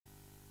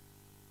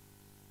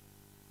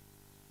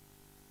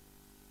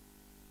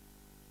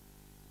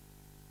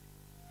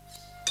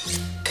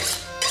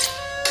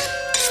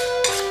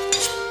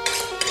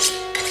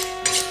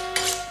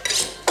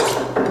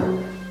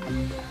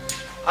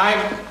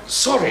I'm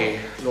sorry,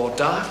 Lord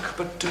Dark,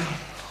 but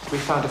we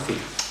found a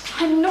thief.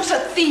 I'm not a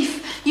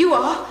thief. You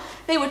are.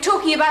 They were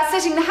talking about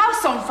setting the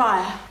house on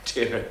fire.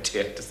 Dear, oh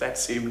dear, does that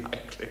seem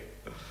likely?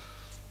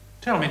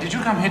 Tell me, did you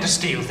come here to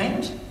steal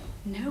things?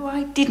 No,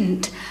 I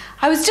didn't.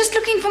 I was just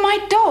looking for my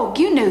dog.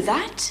 You know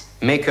that.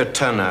 Make her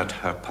turn out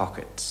her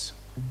pockets.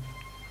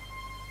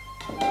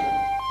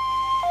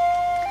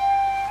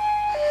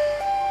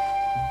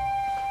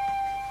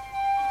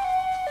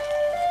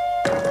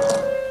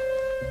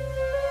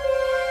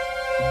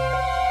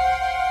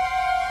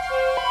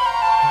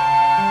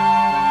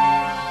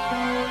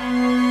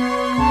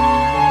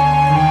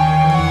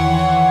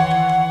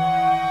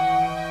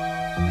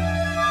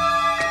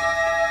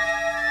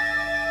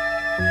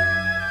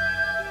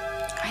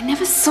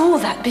 Saw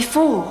that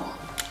before.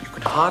 You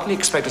can hardly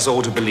expect us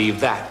all to believe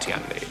that,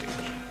 young lady.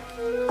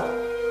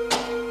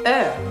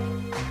 Oh.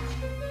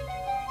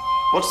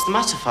 What's the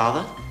matter,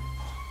 Father?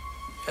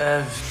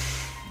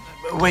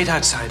 Wait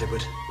outside,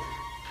 Edward.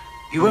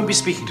 You won't be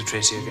speaking to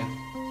Tracy again.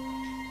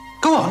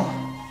 Go on.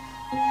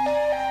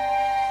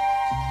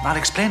 I'll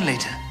explain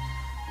later.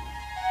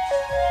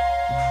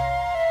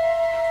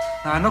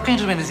 Now, I'm not going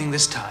to do anything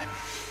this time,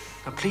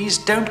 but please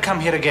don't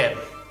come here again.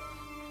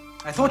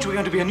 I thought you were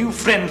going to be a new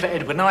friend for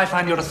Edward. Now I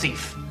find you're a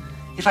thief.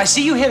 If I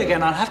see you here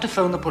again, I'll have to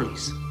phone the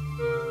police.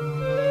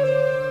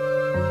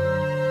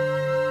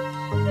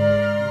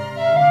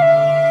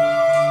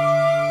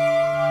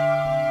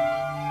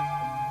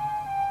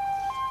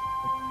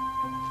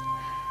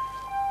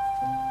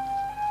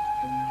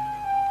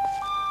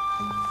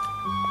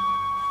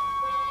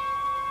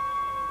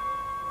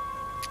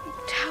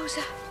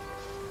 Towser,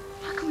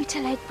 how can we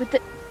tell Edward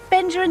that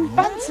Benja and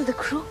Bunce are the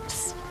crooks?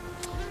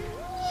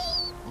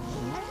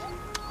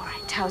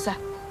 Towser.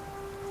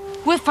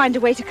 We'll find a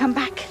way to come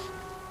back.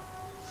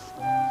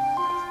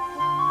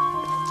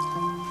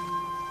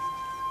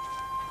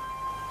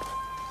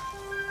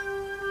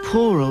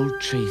 Poor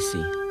old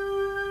Tracy.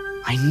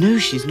 I know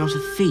she's not a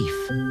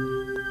thief.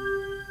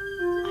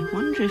 I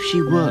wonder if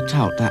she worked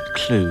out that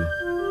clue.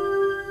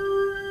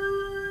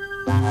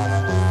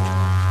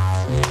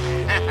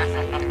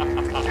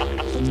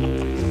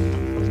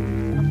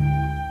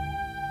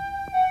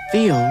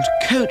 The old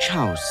coach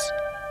house.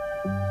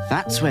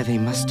 That's where they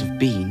must have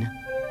been.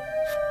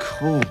 Of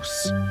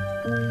course.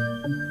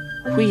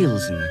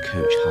 Wheels in the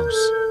coach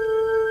house.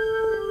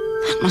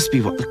 That must be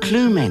what the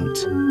clue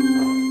meant.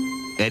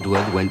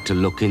 Edward went to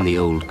look in the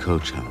old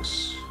coach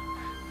house.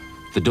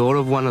 The door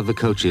of one of the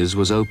coaches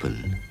was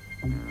open.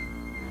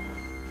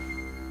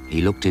 He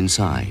looked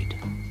inside.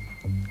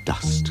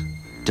 Dust,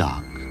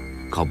 dark,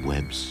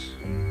 cobwebs,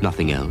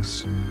 nothing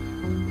else.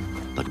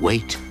 But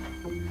wait.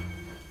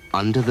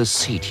 Under the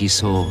seat he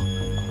saw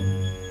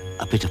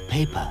a bit of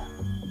paper.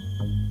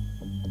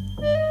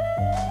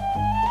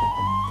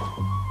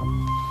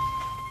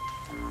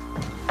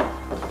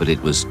 But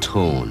it was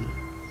torn.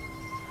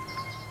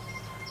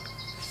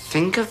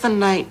 Think of the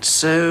night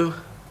so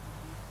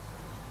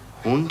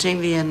haunting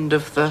the end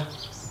of the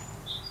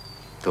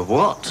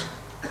what?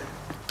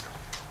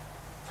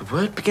 The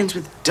word begins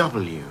with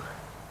W.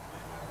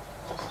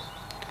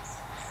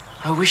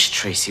 I wish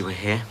Tracy were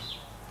here.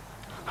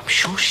 I'm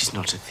sure she's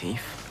not a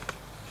thief.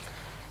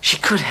 She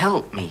could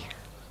help me.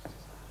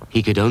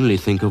 He could only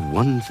think of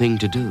one thing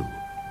to do.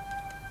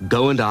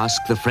 Go and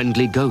ask the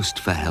friendly ghost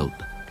for help.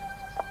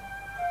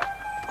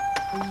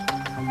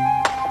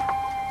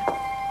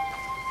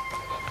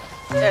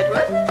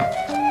 Edward?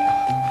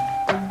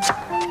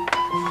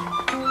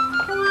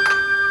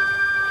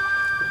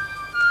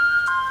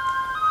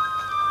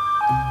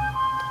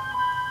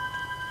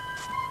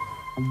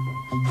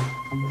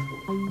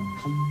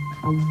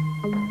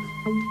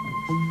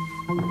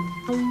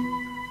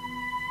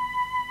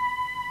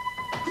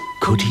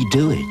 Could he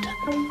do it?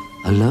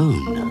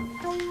 Alone?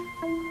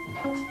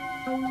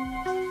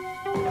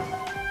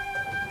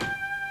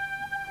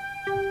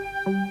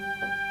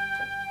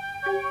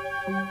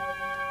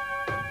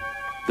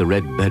 The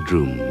red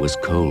bedroom was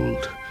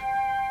cold,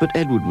 but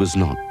Edward was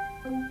not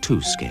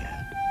too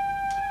scared.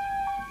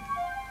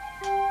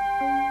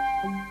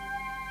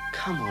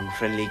 Come on,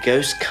 friendly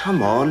ghost,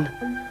 come on.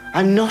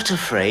 I'm not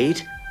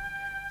afraid.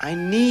 I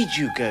need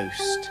you,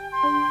 ghost.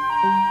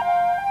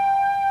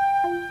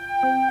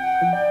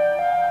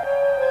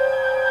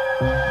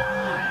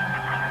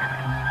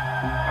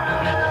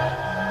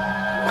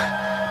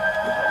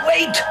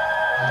 Wait!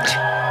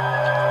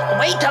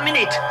 Wait a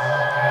minute!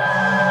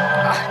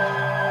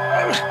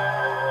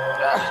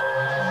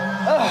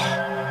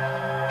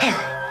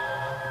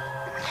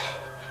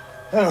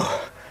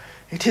 Oh,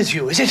 it is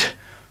you, is it?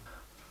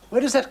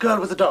 Where is that girl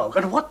with the dog,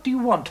 and what do you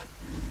want?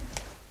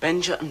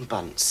 Benja and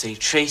Bunce say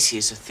Tracy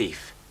is a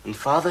thief, and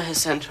Father has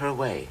sent her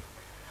away.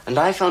 And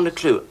I found a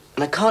clue,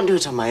 and I can't do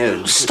it on my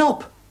own.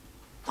 Stop!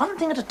 One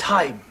thing at a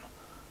time.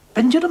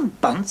 Benja and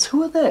Bunce,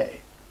 who are they?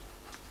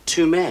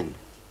 2 men.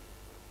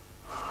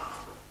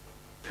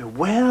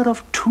 Beware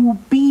of 2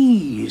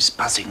 bees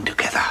buzzing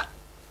together.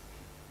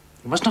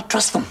 You must not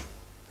trust them.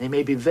 They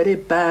may be very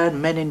bad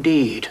men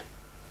indeed.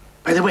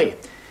 By the way,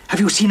 have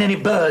you seen any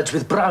birds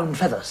with brown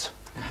feathers?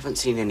 I haven't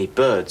seen any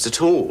birds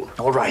at all.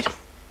 All right.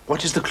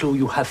 What is the clue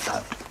you have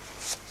found?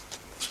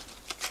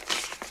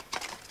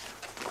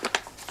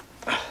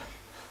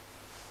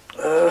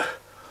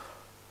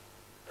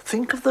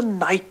 Think of the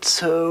night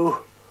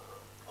so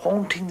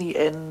haunting the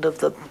end of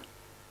the...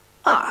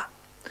 Ah,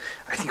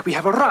 I think we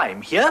have a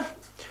rhyme here.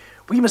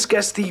 We must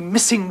guess the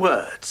missing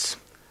words.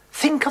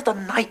 Think of the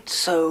night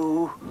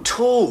so...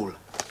 Tall.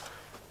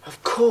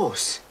 Of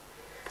course.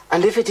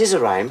 And if it is a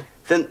rhyme,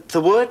 then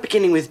the word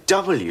beginning with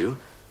W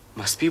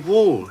must be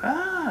wall.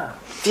 Ah.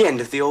 The end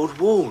of the old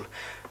wall.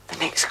 The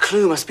next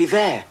clue must be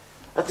there,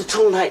 at the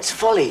tall knight's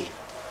Folly.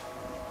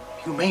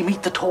 You may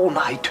meet the tall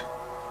knight.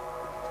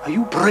 Are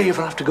you brave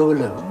enough to go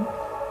alone?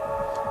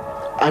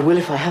 I will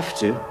if I have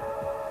to.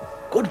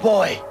 Good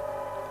boy.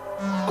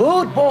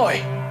 Good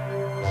boy.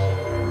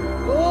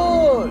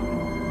 Good.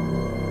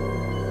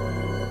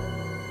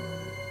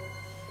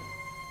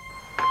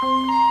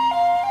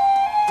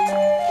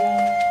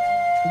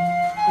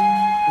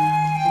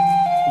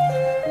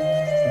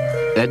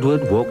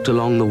 Edward walked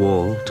along the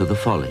wall to the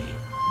Folly.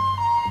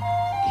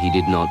 He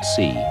did not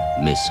see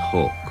Miss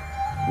Hawk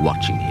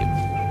watching him.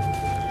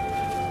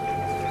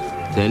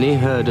 Then he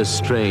heard a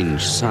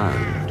strange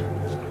sound,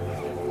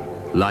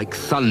 like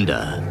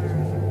thunder.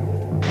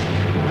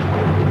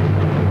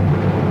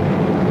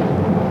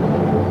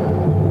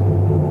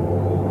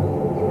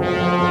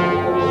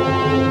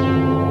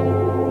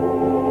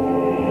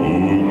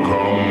 Who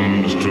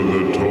comes to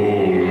the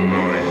tall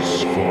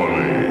knight's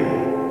Folly?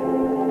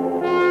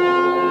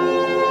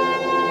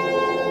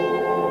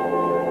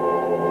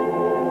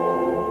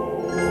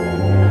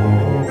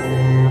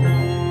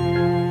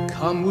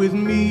 Come with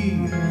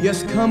me,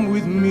 yes, come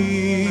with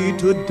me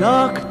to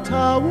dark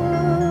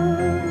towers.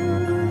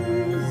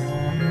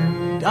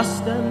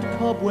 Dust and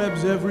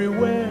cobwebs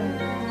everywhere,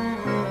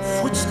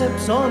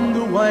 footsteps on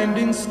the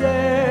winding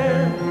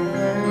stair.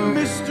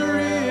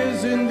 Mystery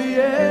is in the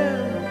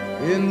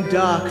air, in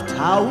dark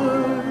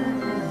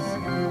towers.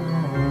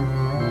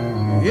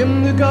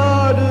 In the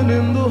garden,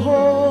 in the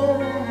hall,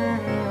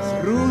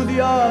 through the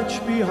arch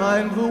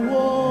behind the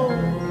wall.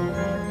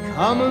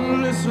 Come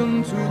and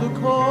listen to the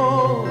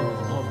call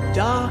of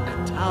dark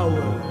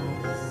towers.